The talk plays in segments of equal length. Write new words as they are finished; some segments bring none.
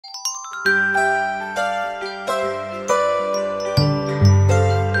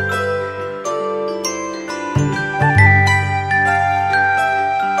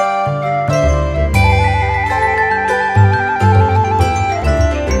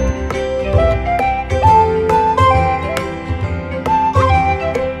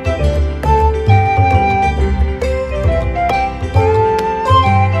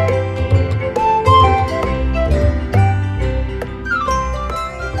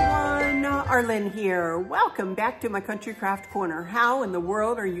Arlynn here. Welcome back to my Country Craft Corner. How in the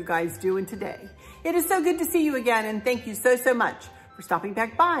world are you guys doing today? It is so good to see you again, and thank you so much for stopping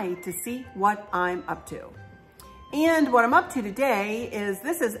back by to see what I'm up to. And what I'm up to today is,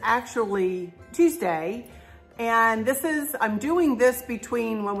 this is actually Tuesday, and I'm doing this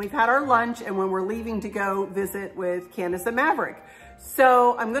between when we've had our lunch and when we're leaving to go visit with Candace and Maverick.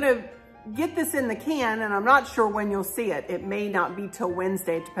 So I'm gonna get this in the can, and I'm not sure when you'll see it. It may not be till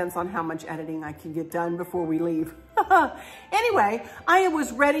Wednesday. It depends on how much editing I can get done before we leave. Anyway, I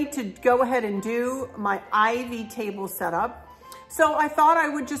was ready to go ahead and do my ivy table setup. So I thought I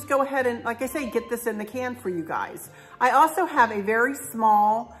would just go ahead and, like I say, get this in the can for you guys. I also have a very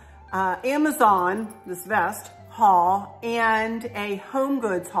small Amazon, this vest, haul, and a home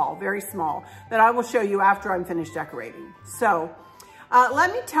goods haul, very small, that I will show you after I'm finished decorating. So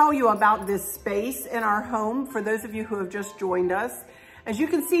let me tell you about this space in our home for those of you who have just joined us. As you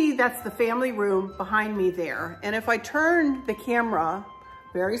can see, that's the family room behind me there. And if I turn the camera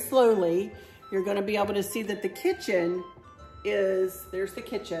very slowly, you're gonna be able to see that the kitchen there's the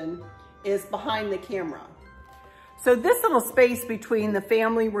kitchen, is behind the camera. So this little space between the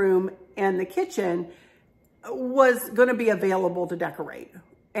family room and the kitchen was gonna be available to decorate.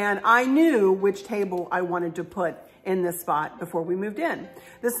 And I knew which table I wanted to put in this spot before we moved in.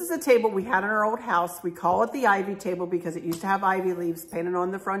 This is a table we had in our old house. We call it the ivy table because it used to have ivy leaves painted on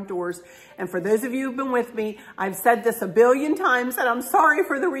the front doors. And for those of you who've been with me, I've said this a billion times, and I'm sorry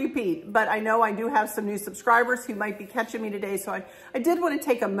for the repeat, but I know I do have some new subscribers who might be catching me today. So I did want to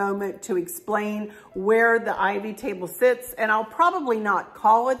take a moment to explain where the ivy table sits, and I'll probably not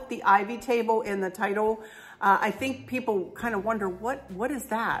call it the ivy table in the title. I think people kind of wonder, what is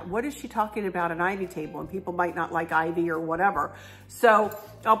that? What is she talking about, an ivy table? And people might not like ivy or whatever. So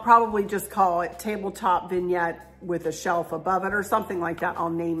I'll probably just call it tabletop vignette with a shelf above it or something like that. I'll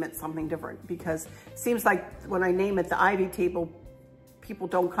name it something different, because it seems like when I name it the ivy table, people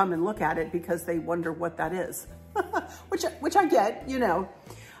don't come and look at it because they wonder what that is, which I get, you know.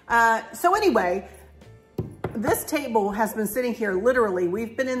 So anyway, this table has been sitting here literally.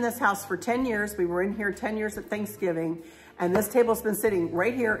 We've been in this house for 10 years. We were in here 10 years at Thanksgiving, and this table's been sitting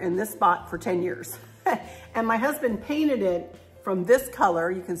right here in this spot for 10 years. And my husband painted it from this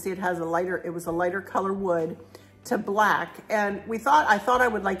color. You can see it was a lighter color wood to black. And I thought I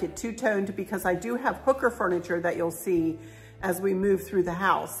would like it two-toned because I do have hooker furniture that you'll see as we move through the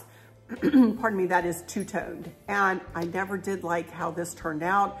house. Pardon me, that is two-toned. And I never did like how this turned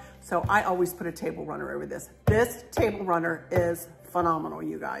out, so I always put a table runner over this. This table runner is phenomenal,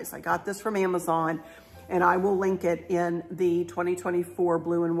 you guys. I got this from Amazon, and I will link it in the 2024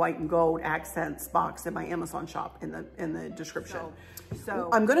 blue and white and gold accents box in my Amazon shop in the description. So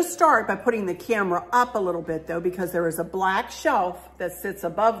I'm gonna start by putting the camera up a little bit though, because there is a black shelf that sits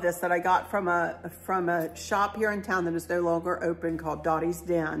above this that I got from a shop here in town that is no longer open, called Dottie's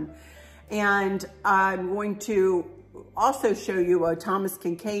Den. And I'm going to also show you a Thomas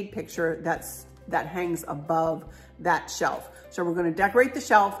Kincaid picture that hangs above that shelf. So we're gonna decorate the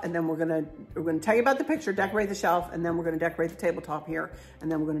shelf, and then we're gonna tell you about the picture, decorate the shelf, and then we're gonna decorate the tabletop here,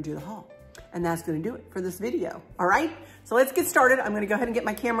 and then we're gonna do the haul. And that's gonna do it for this video, all right? So let's get started. I'm gonna go ahead and get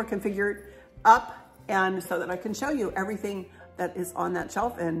my camera configured up, and so that I can show you everything that is on that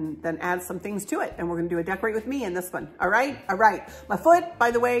shelf, and then add some things to it. And we're gonna do a decorate with me in this one, all right? All right. My foot,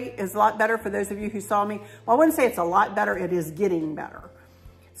 by the way, is a lot better for those of you who saw me. Well, I wouldn't say it's a lot better, it is getting better.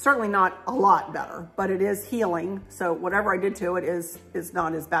 Certainly not a lot better, but it is healing. So whatever I did to it is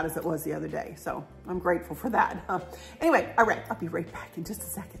not as bad as it was the other day. So I'm grateful for that. Anyway, all right, I'll be right back in just a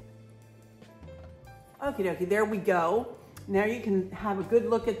second. Okie dokie, there we go. Now you can have a good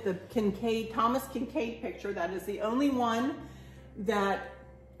look at the Thomas Kincaid picture. That is the only one that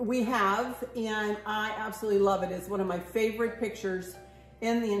we have, and I absolutely love it. It's one of my favorite pictures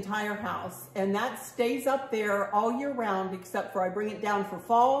in the entire house, and that stays up there all year round, except for I bring it down for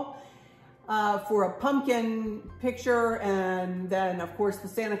fall for a pumpkin picture, and then of course the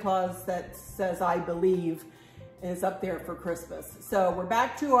Santa Claus that says I believe is up there for Christmas. So we're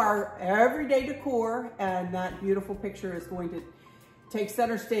back to our everyday decor, and that beautiful picture is going to take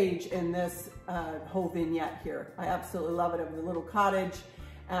center stage in this whole vignette here. I absolutely love it. It was a little cottage,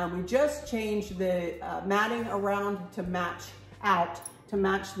 We just changed the matting around to match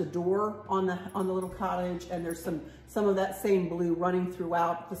the door on the little cottage, and there's some of that same blue running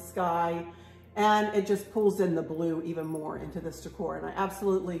throughout the sky, and it just pulls in the blue even more into this decor, and I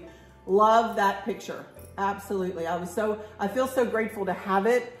absolutely love that picture. Absolutely. I feel so grateful to have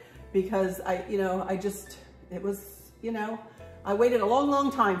it, because I waited a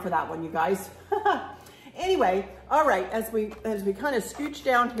long time for that one, you guys. Anyway, all right, as we kind of scooch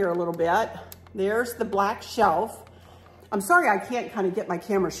down here a little bit, there's the black shelf. I'm sorry I can't kind of get my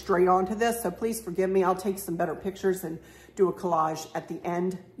camera straight onto this, so please forgive me. I'll take some better pictures and do a collage at the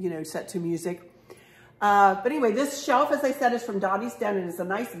end, set to music. But anyway, this shelf, as I said, is from Dottie's Den. It is a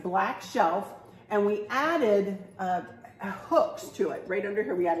nice black shelf, and we added hooks to it. Right under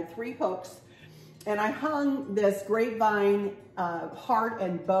here, we added 3 hooks, and I hung this grapevine heart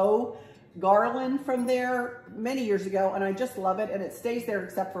and bow garland from there many years ago, and I just love it, and it stays there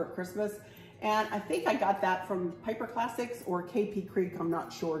except for at Christmas. And I think I got that from Piper Classics or KP Creek, I'm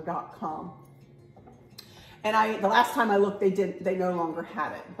not sure, .com. And the last time I looked, they no longer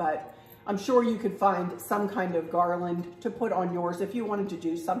had it, but I'm sure you could find some kind of garland to put on yours if you wanted to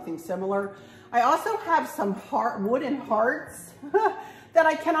do something similar. I also have some wooden hearts that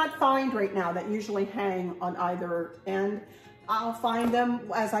I cannot find right now that usually hang on either end. I'll find them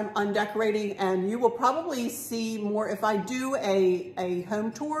as I'm undecorating, and you will probably see more if I do a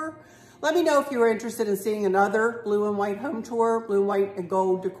home tour. Let me know if you're interested in seeing another blue and white home tour, blue, white, and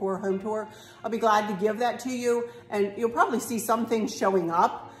gold decor home tour. I'll be glad to give that to you, and you'll probably see some things showing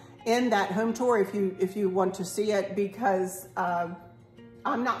up in that home tour if you want to see it, because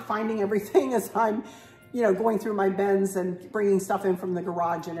I'm not finding everything as I'm going through my bins and bringing stuff in from the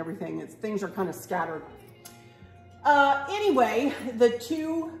garage and everything. Things are kind of scattered. Anyway, the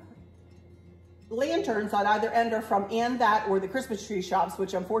 2 lanterns on either end are from that or the Christmas tree shops,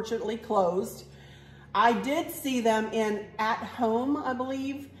 which unfortunately closed. I did see them in At Home, I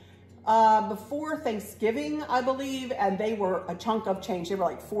believe, before Thanksgiving, I believe, and they were a chunk of change. They were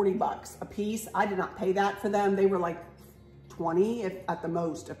like 40 bucks a piece. I did not pay that for them. They were like 20 at the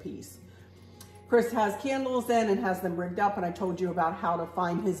most a piece. Chris has candles in and has them rigged up, and I told you about how to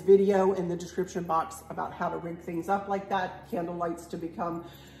find his video in the description box about how to rig things up like that, candle lights to become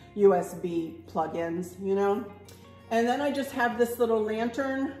USB plugins, And then I just have this little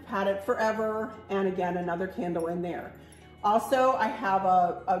lantern, Had It Forever, and again, another candle in there. Also, I have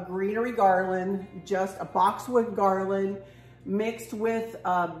a greenery garland, just a boxwood garland mixed with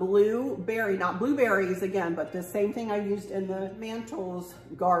blueberry, not blueberries again, but the same thing I used in the mantles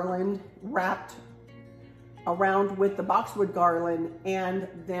garland, wrapped around with the boxwood garland and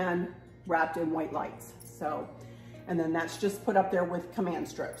then wrapped in white lights. And then that's just put up there with command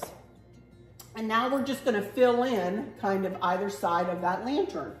strips. And now we're just gonna fill in kind of either side of that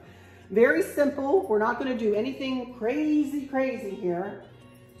lantern. Very simple. We're not gonna do anything crazy here.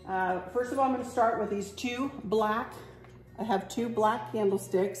 First of all, I'm gonna start with these 2 black. I have 2 black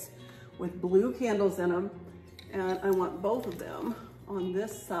candlesticks with blue candles in them. And I want both of them on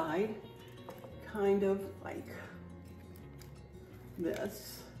this side, kind of like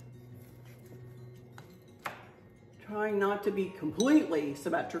this. Trying not to be completely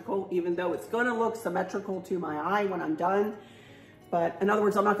symmetrical, even though it's gonna look symmetrical to my eye when I'm done. But in other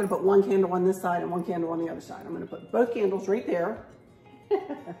words, I'm not gonna put 1 candle on this side and 1 candle on the other side. I'm gonna put both candles right there.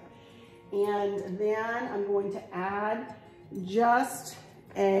 And then I'm going to add just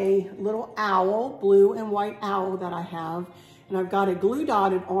a little owl, blue and white owl that I have. And I've got it glue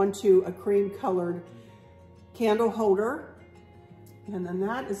dotted onto a cream colored candle holder. And then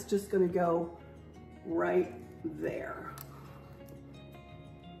that is just gonna go right there.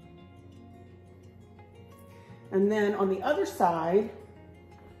 And then on the other side,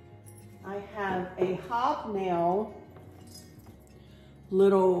 I have a hobnail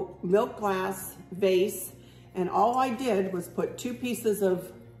little milk glass vase, and all I did was put 2 pieces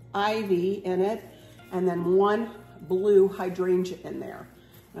of ivy in it and then 1 blue hydrangea in there.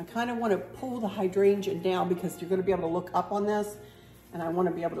 And I kind of want to pull the hydrangea down because you're going to be able to look up on this, and I want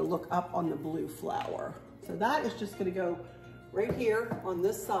to be able to look up on the blue flower. So that is just going to go right here on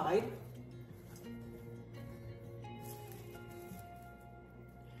this side.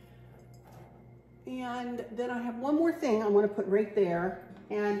 And then I have one more thing I want to put right there.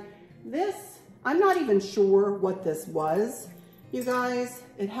 And this, I'm not even sure what this was, you guys.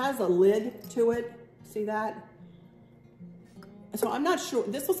 It has a lid to it. See that? So I'm not sure.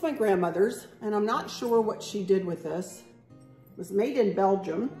 This was my grandmother's, and I'm not sure what she did with this. It was made in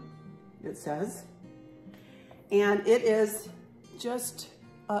Belgium, it says. And it is just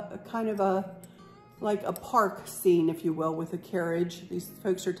a kind of a like a park scene, if you will, with a carriage. These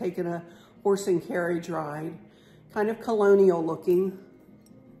folks are taking a horse and carriage ride, kind of colonial looking.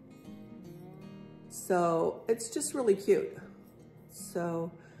 So it's just really cute.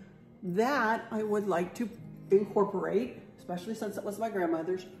 So that I would like to incorporate, especially since it was my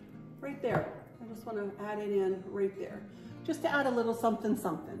grandmother's, right there. I just want to add it in right there, just to add a little something,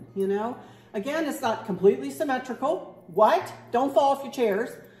 something, you know? Again, it's not completely symmetrical. What? Don't fall off your chairs.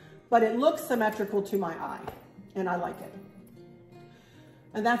 But it looks symmetrical to my eye, and I like it.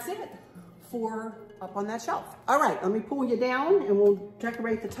 And that's it for up on that shelf. All right, let me pull you down and we'll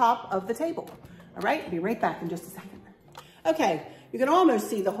decorate the top of the table. All right, be right back in just a second. Okay, you can almost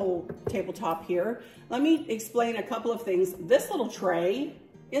see the whole tabletop here. Let me explain a couple of things. This little tray,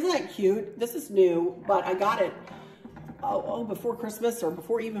 isn't that cute? This is new, but I got it before Christmas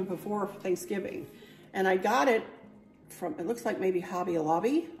or even before Thanksgiving. And I got it from, it looks like maybe Hobby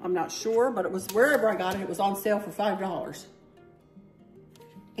Lobby. I'm not sure, but it was wherever I got it. It was on sale for $5.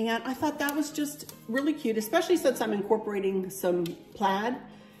 And I thought that was just really cute, especially since I'm incorporating some plaid.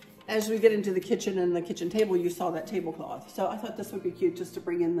 As we get into the kitchen and the kitchen table, you saw that tablecloth. So I thought this would be cute just to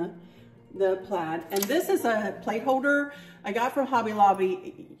bring in the plaid. And this is a plate holder I got from Hobby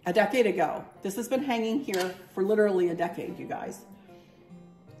Lobby a decade ago. This has been hanging here for literally a decade, you guys.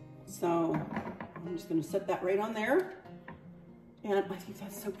 So I'm just gonna set that right on there. And I think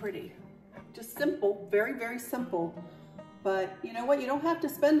that's so pretty. Just simple, very, very simple. But you know what? You don't have to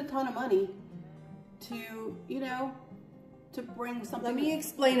spend a ton of money to, you know, to bring something. Let me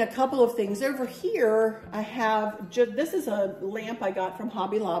explain a couple of things. Over here, I have, this is a lamp I got from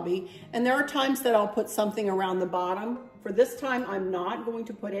Hobby Lobby. And there are times that I'll put something around the bottom. For this time, I'm not going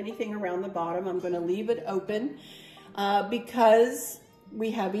to put anything around the bottom. I'm gonna leave it open because we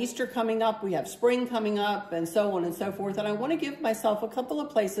have Easter coming up, we have spring coming up, and so on and so forth. And I want to give myself a couple of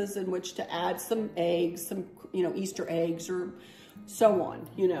places in which to add some eggs, some, you know, Easter eggs or so on,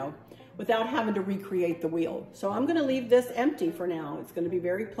 you know, without having to recreate the wheel. So I'm going to leave this empty for now. It's going to be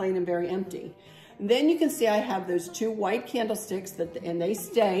very plain and very empty. And then you can see I have those 2 white candlesticks and they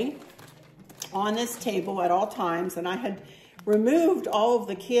stay on this table at all times. And I had removed all of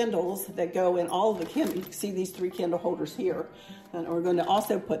the candles that go in all of the candles. You can see these 3 candle holders here. And we're going to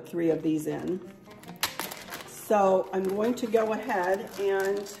also put 3 of these in. So I'm going to go ahead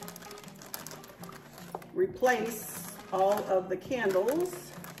and replace all of the candles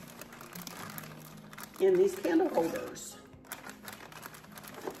in these candle holders.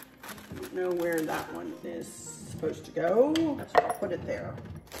 I don't know where that one is supposed to go, so I'll put it there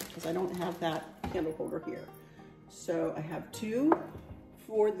because I don't have that candle holder here. So I have 2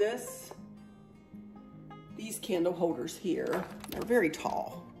 for these candle holders here. They're very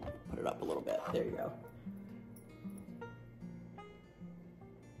tall. Put it up a little bit. There you go.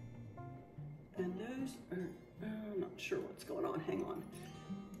 And those are, I'm not sure what's going on. Hang on.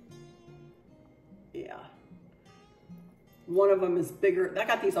 Yeah. One of them is bigger. I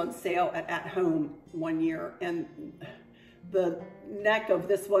got these on sale at home one year, and the neck of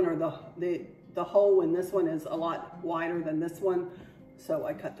this one, or the hole in this one, is a lot wider than this one. So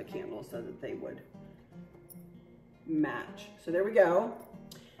I cut the candles so that they would match. So there we go.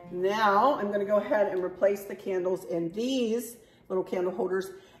 Now I'm going to go ahead and replace the candles in these little candle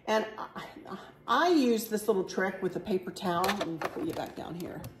holders. And I use this little trick with a paper towel. Let me put you back down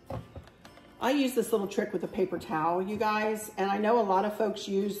here. I use this little trick with a paper towel, you guys. And I know a lot of folks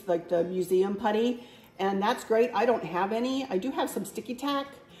use like the museum putty, and that's great. I don't have any. I do have some sticky tack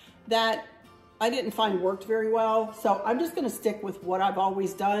that I didn't find worked very well. So I'm just going to stick with what I've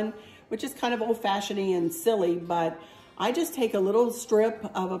always done, which is kind of old-fashioned and silly, but I just take a little strip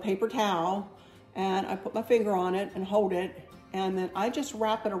of a paper towel and I put my finger on it and hold it, and then I just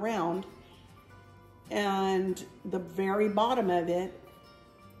wrap it around, and the very bottom of it,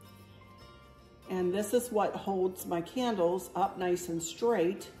 and this is what holds my candles up nice and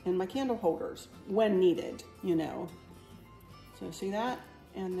straight in my candle holders when needed, you know. So see that?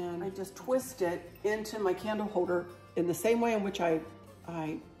 And then I just twist it into my candle holder in the same way in which I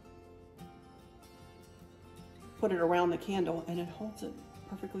put it around the candle, and it holds it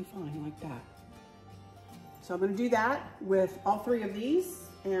perfectly fine like that. So I'm going to do that with all 3 of these,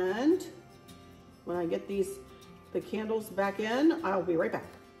 and when I get the candles back in, I'll be right back.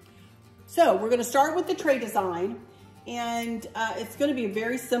 So we're going to start with the tray design, and it's going to be a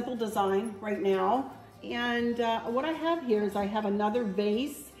very simple design right now. And what I have here is I have another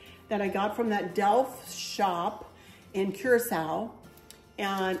vase that I got from that Delft shop in Curacao,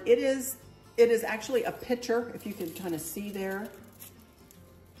 and it is actually a pitcher, if you can kind of see there.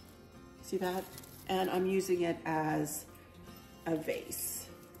 See that? And I'm using it as a vase.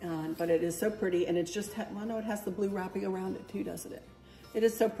 But it is so pretty, and it's just, well, no, it has the blue wrapping around it too, doesn't it? It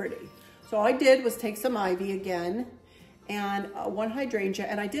is so pretty. So all I did was take some ivy again, and one hydrangea,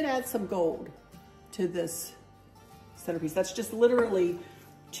 and I did add some gold to this centerpiece. That's just literally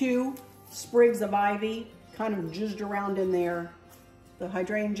 2 sprigs of ivy, kind of jizzed around in there, the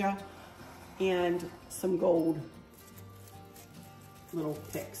hydrangea, and some gold little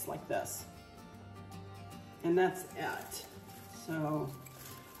picks like this. And that's it. So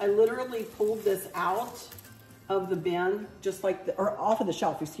I literally pulled this out of the bin, just like, or off of the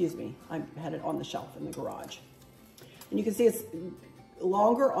shelf, excuse me. I had it on the shelf in the garage. And you can see it's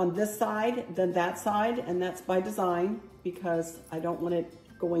longer on this side than that side, and that's by design because I don't want it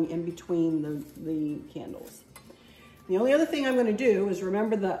going in between the candles. The only other thing I'm gonna do is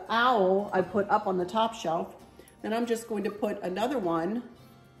remember the owl I put up on the top shelf, and I'm just going to put another one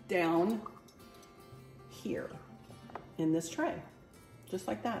down here in this tray, just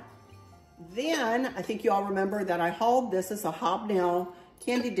like that. Then I think you all remember that I hauled this as a hobnail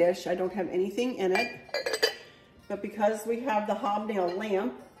candy dish. I don't have anything in it, but because we have the hobnail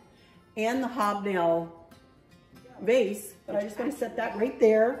lamp and the hobnail vase, but I'm just gonna set that right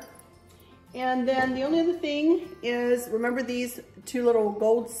there. And then the only other thing is, remember these 2 little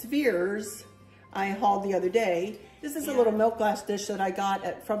gold spheres I hauled the other day? This is a little milk glass dish that I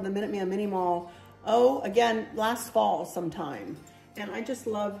got from the Minuteman Mini Mall, again, last fall sometime. And I just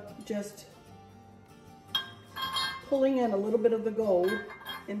love just pulling in a little bit of the gold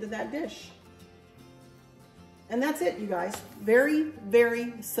into that dish. And that's it, you guys. Very,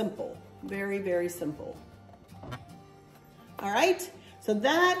 very simple. Very, very simple. All right, so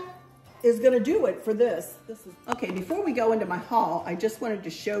that is gonna do it for this. Okay, before we go into my haul, I just wanted to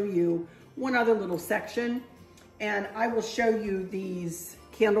show you one other little section, and I will show you these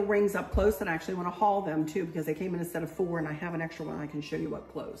candle rings up close, and I actually wanna haul them too because they came in a set of 4 and I have an extra one I can show you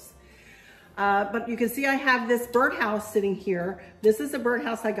up close. But you can see I have this birdhouse sitting here. This is a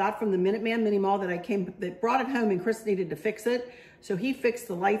birdhouse I got from the Minuteman Mini Mall that brought it home, and Chris needed to fix it. So he fixed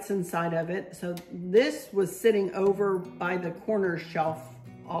the lights inside of it. So this was sitting over by the corner shelf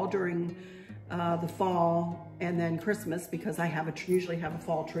all during the fall and then Christmas, because I usually have a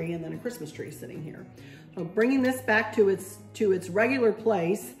fall tree and then a Christmas tree sitting here. So bringing this back to its regular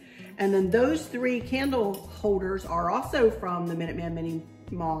place. And then those 3 candle holders are also from the Minuteman Mini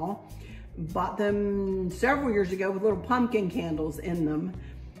Mall. Bought them several years ago with little pumpkin candles in them.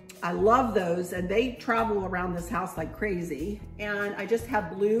 I love those, and they travel around this house like crazy. And I just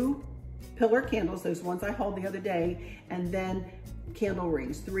have blue pillar candles, those ones I hauled the other day, and then candle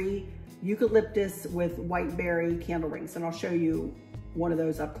rings, 3 eucalyptus with white berry candle rings. And I'll show you one of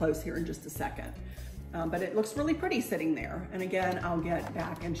those up close here in just a second. But it looks really pretty sitting there. And again, I'll get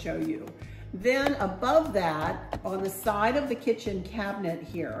back and show you. Then above that, on the side of the kitchen cabinet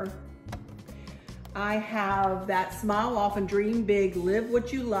here, I have that smile often, dream big, live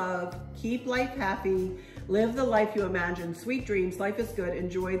what you love, keep life happy, live the life you imagine, sweet dreams, life is good,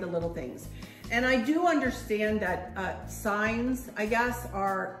 enjoy the little things. And I do understand that signs, I guess,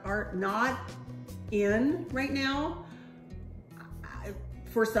 are not in right now.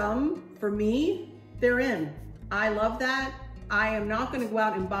 For some, for me, they're in. I love that. I am not gonna go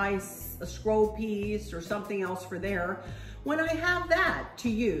out and buy a scroll piece or something else for there when I have that to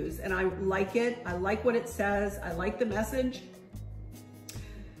use, and I like it. I like what it says. I like the message.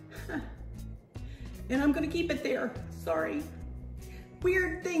 And I'm gonna keep it there, sorry.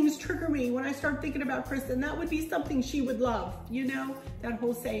 Weird things trigger me when I start thinking about Kristen. That would be something she would love, you know, that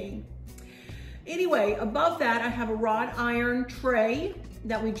whole saying. Anyway, above that, I have a wrought iron tray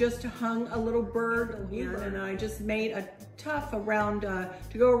that we just hung a little bird in, and I just made a tuff around,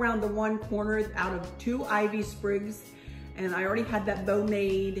 to go around the one corner out of 2 ivy sprigs. And I already had that bow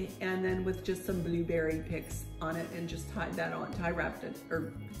made, and then with just some blueberry picks on it, and just tied that on, wrapped it,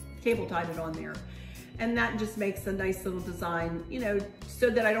 or cable tied it on there. And that just makes a nice little design, you know, so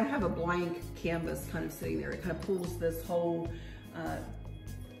that I don't have a blank canvas kind of sitting there. It kind of pulls this whole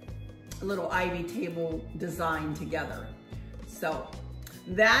little ivy table design together. So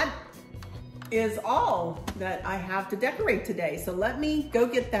that is all that I have to decorate today. So let me go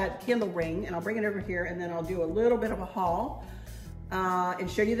get that candle ring, and I'll bring it over here, and then I'll do a little bit of a haul and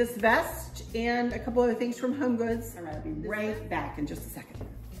show you this vest and a couple other things from Home Goods. And I'll be right back in just a second.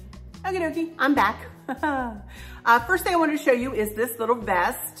 Okie dokie, I'm back. First thing I wanted to show you is this little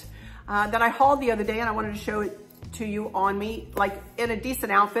vest that I hauled the other day, and I wanted to show it to you on me, like in a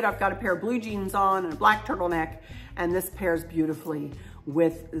decent outfit. I've got a pair of blue jeans on and a black turtleneck, and this pairs beautifully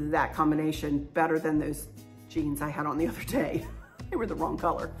with that combination, better than those jeans I had on the other day. They were the wrong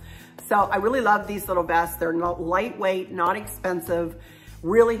color. So I really love these little vests. They're not lightweight, not expensive.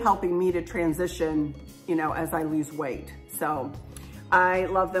 really helping me to transition, you know, as I lose weight. So I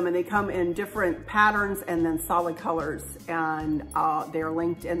love them, and they come in different patterns and then solid colors, and they're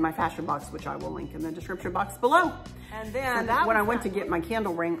linked in my fashion box, which I will link in the description box below. And then when I went to get my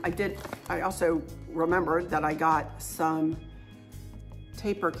candle ring, I also remembered that I got some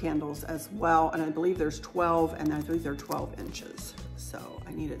taper candles as well, and I believe there's 12, and I believe they're 12 inches. So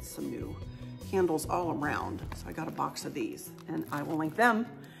I needed some new candles all around. So I got a box of these, and I will link them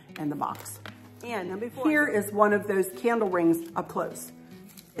in the box. And here is one of those candle rings up close.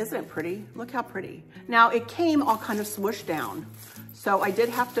 Isn't it pretty? Look how pretty. Now it came all kind of swooshed down. So I did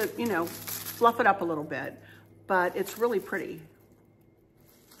have to, you know, fluff it up a little bit, but it's really pretty.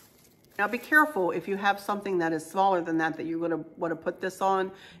 Now be careful if you have something that is smaller than that you want to put this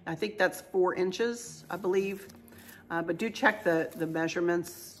on. I think that's 4 inches, I believe. But do check the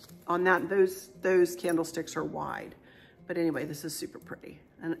measurements on that. Those candlesticks are wide. But anyway, this is super pretty.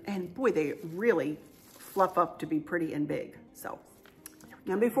 And boy, they really fluff up to be pretty and big. So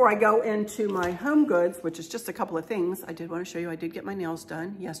now before I go into my home goods, which is just a couple of things, I did want to show you, I did get my nails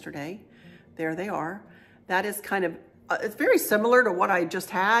done yesterday. There they are. That is kind of, it's very similar to what I just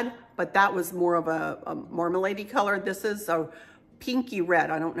had, but that was more of a marmalade-y color. This is a pinky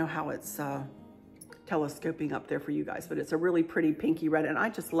red. I don't know how it's telescoping up there for you guys, but it's a really pretty pinky red. And I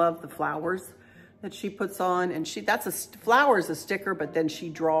just love the flowers that she puts on, and flower is a sticker, but then she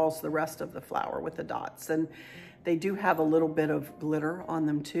draws the rest of the flower with the dots. And they do have a little bit of glitter on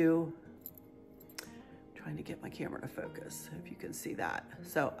them too. Trying to get my camera to focus, if you can see that.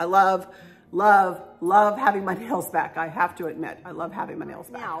 So I love having my nails back. I have to admit, I love having my nails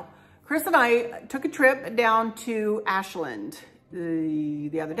back. Now, Chris and I took a trip down to Ashland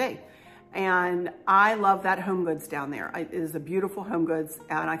the other day. And I love that Home Goods down there. It is a beautiful Home Goods,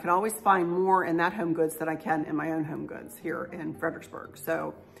 and I can always find more in that Home Goods than I can in my own Home Goods here in Fredericksburg.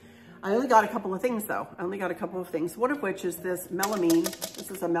 So I only got a couple of things though. I only got a couple of things, one of which is this melamine.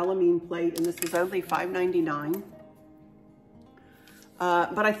 This is a melamine plate, and this is only $5.99.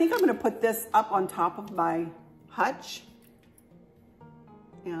 But I think I'm gonna put this up on top of my hutch,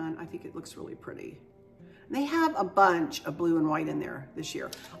 and I think it looks really pretty. They have a bunch of blue and white in there this year.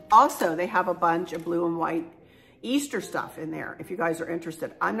 Also, they have a bunch of blue and white Easter stuff in there, if you guys are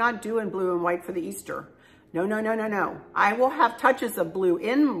interested. I'm not doing blue and white for the Easter. No, no, no, no, no. I will have touches of blue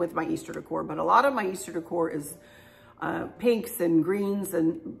in with my Easter decor, but a lot of my Easter decor is pinks and greens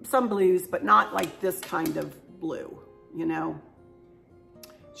and some blues, but not like this kind of blue, you know?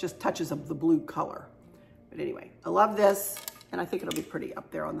 It's just touches of the blue color. But anyway, I love this, and I think it'll be pretty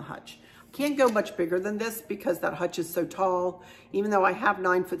up there on the hutch. Can't go much bigger than this because that hutch is so tall. Even though I have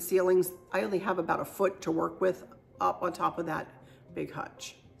 9-foot ceilings, I only have about a foot to work with up on top of that big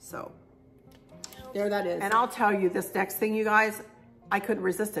hutch. So there that is. And I'll tell you this next thing, you guys, I couldn't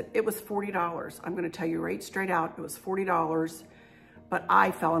resist it. It was $40. I'm gonna tell you right straight out, it was $40, but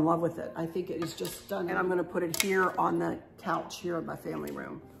I fell in love with it. I think it is just stunning. And I'm gonna put it here on the couch here in my family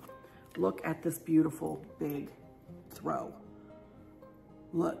room. Look at this beautiful big throw.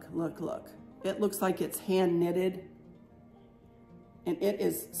 Look, look, look. It looks like it's hand knitted, and it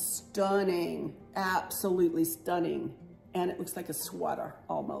is stunning, absolutely stunning. And it looks like a sweater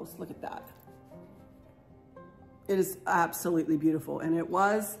almost. Look at that. It is absolutely beautiful. And it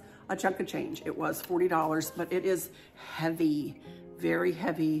was a chunk of change. It was $40, but it is heavy, very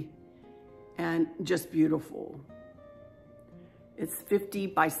heavy, and just beautiful. It's 50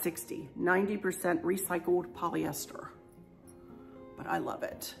 by 60, 90% recycled polyester. But I love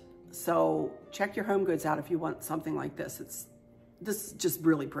it. So check your Home Goods out if you want something like this. This is just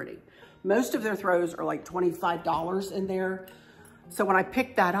really pretty. Most of their throws are like $25 in there. So when I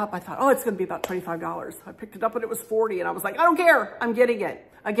picked that up, I thought, oh, it's gonna be about $25. I picked it up and it was 40, and I was like, I don't care, I'm getting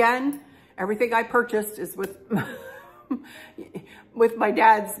it. Again, everything I purchased is with my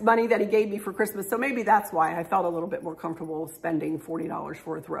dad's money that he gave me for Christmas. So maybe that's why I felt a little bit more comfortable spending $40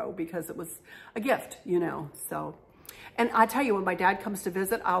 for a throw, because it was a gift, you know, so. And I tell you, when my dad comes to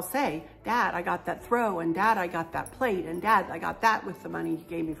visit, I'll say, Dad, I got that throw, and Dad, I got that plate, and Dad, I got that with the money he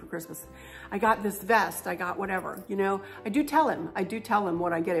gave me for Christmas. I got this vest, I got whatever, you know. I do tell him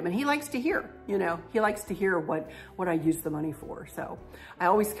what I get him, and he likes to hear, you know, he likes to hear what I use the money for. So I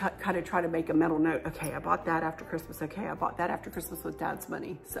always kind of try to make a mental note. Okay, I bought that after Christmas. Okay, I bought that after Christmas with Dad's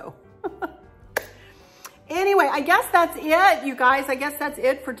money, so. Anyway, I guess that's it, you guys. I guess that's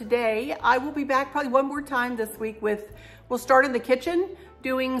it for today. I will be back probably one more time this week we'll start in the kitchen,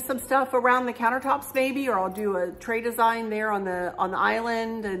 doing some stuff around the countertops maybe, or I'll do a tray design there on the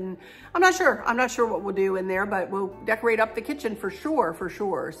island, and I'm not sure what we'll do in there, but we'll decorate up the kitchen for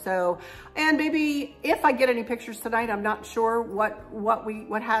sure. So, and maybe if I get any pictures tonight, I'm not sure what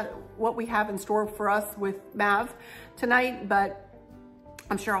we have in store for us with Mav tonight, but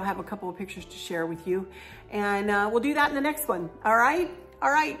I'm sure I'll have a couple of pictures to share with you, and we'll do that in the next one. All right,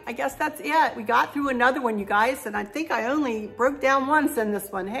 I guess that's it. We got through another one, you guys, and I think I only broke down once in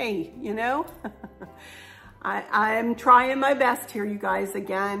this one. Hey, you know, I'm trying my best here, you guys.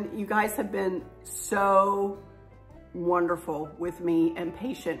 Again, you guys have been so wonderful with me and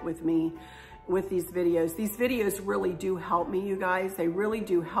patient with me with these videos. These videos really do help me, you guys. They really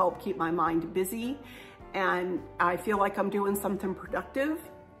do help keep my mind busy, and I feel like I'm doing something productive,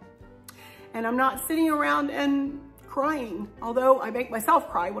 and I'm not sitting around and crying, although I make myself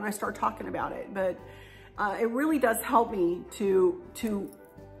cry when I start talking about it. But it really does help me to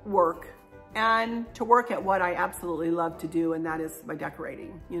work, and to work at what I absolutely love to do, and that is my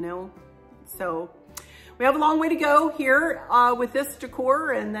decorating, you know? So we have a long way to go here with this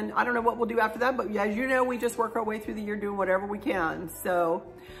decor, and then I don't know what we'll do after that, but as you know, we just work our way through the year doing whatever we can. So,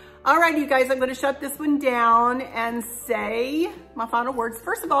 all right, you guys, I'm gonna shut this one down and say my final words.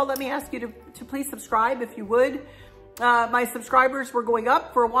 First of all, let me ask you to please subscribe if you would. My subscribers were going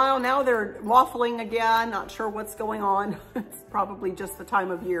up for a while. Now they're waffling again. Not sure what's going on. It's probably just the time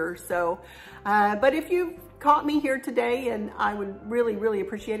of year. So, but if you caught me here today, and I would really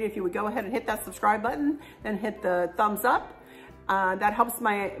appreciate it if you would go ahead and hit that subscribe button, then hit the thumbs up. That helps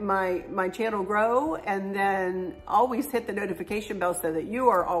my channel grow, and then always hit the notification bell so that you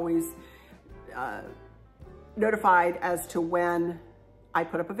are always notified as to when I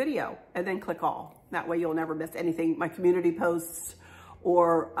put up a video, and then click all. That way you'll never miss anything, my community posts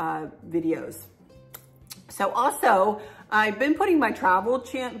or videos. So also, I've been putting my travel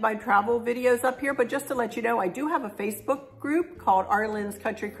videos up here, but just to let you know, I do have a Facebook group called Arlynn's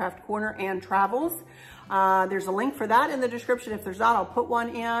Country Craft Corner and Travels. There's a link for that in the description. If there's not, I'll put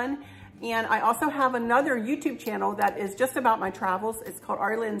one in. And I also have another YouTube channel that is just about my travels. It's called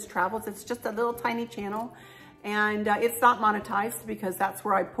Arlynn's Travels. It's just a little tiny channel. And it's not monetized, because that's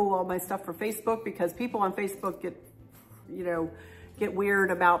where I pull all my stuff for Facebook, because people on Facebook get weird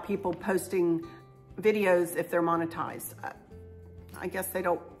about people posting videos if they're monetized. I guess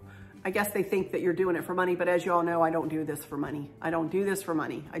they think that you're doing it for money, but as you all know, I don't do this for money. I don't do this for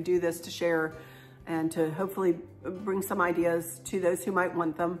money. I do this to share and to hopefully bring some ideas to those who might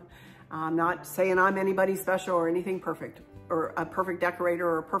want them. I'm not saying I'm anybody special or anything perfect, or a perfect decorator,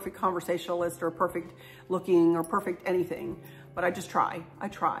 or a perfect conversationalist, or a perfect looking, or perfect anything. But I just try. I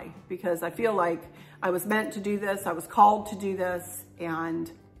try, because I feel like I was meant to do this. I was called to do this,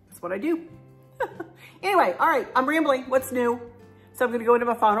 and that's what I do. Anyway, all right, I'm rambling. What's new? So I'm gonna go into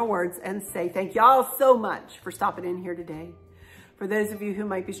my final words and say thank y'all so much for stopping in here today. For those of you who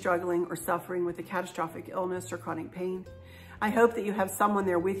might be struggling or suffering with a catastrophic illness or chronic pain, I hope that you have someone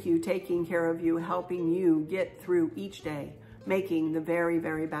there with you, taking care of you, helping you get through each day, making the very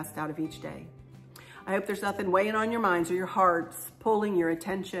best out of each day. I hope there's nothing weighing on your minds or your hearts, pulling your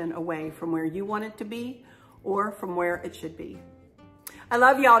attention away from where you want it to be or from where it should be. I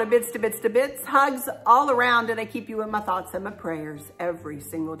love y'all to bits. Hugs all around, and I keep you in my thoughts and my prayers every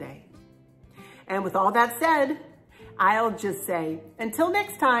single day. And with all that said, I'll just say, until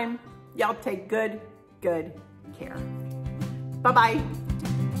next time, y'all take good care.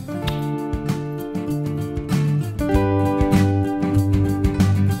 Bye-bye.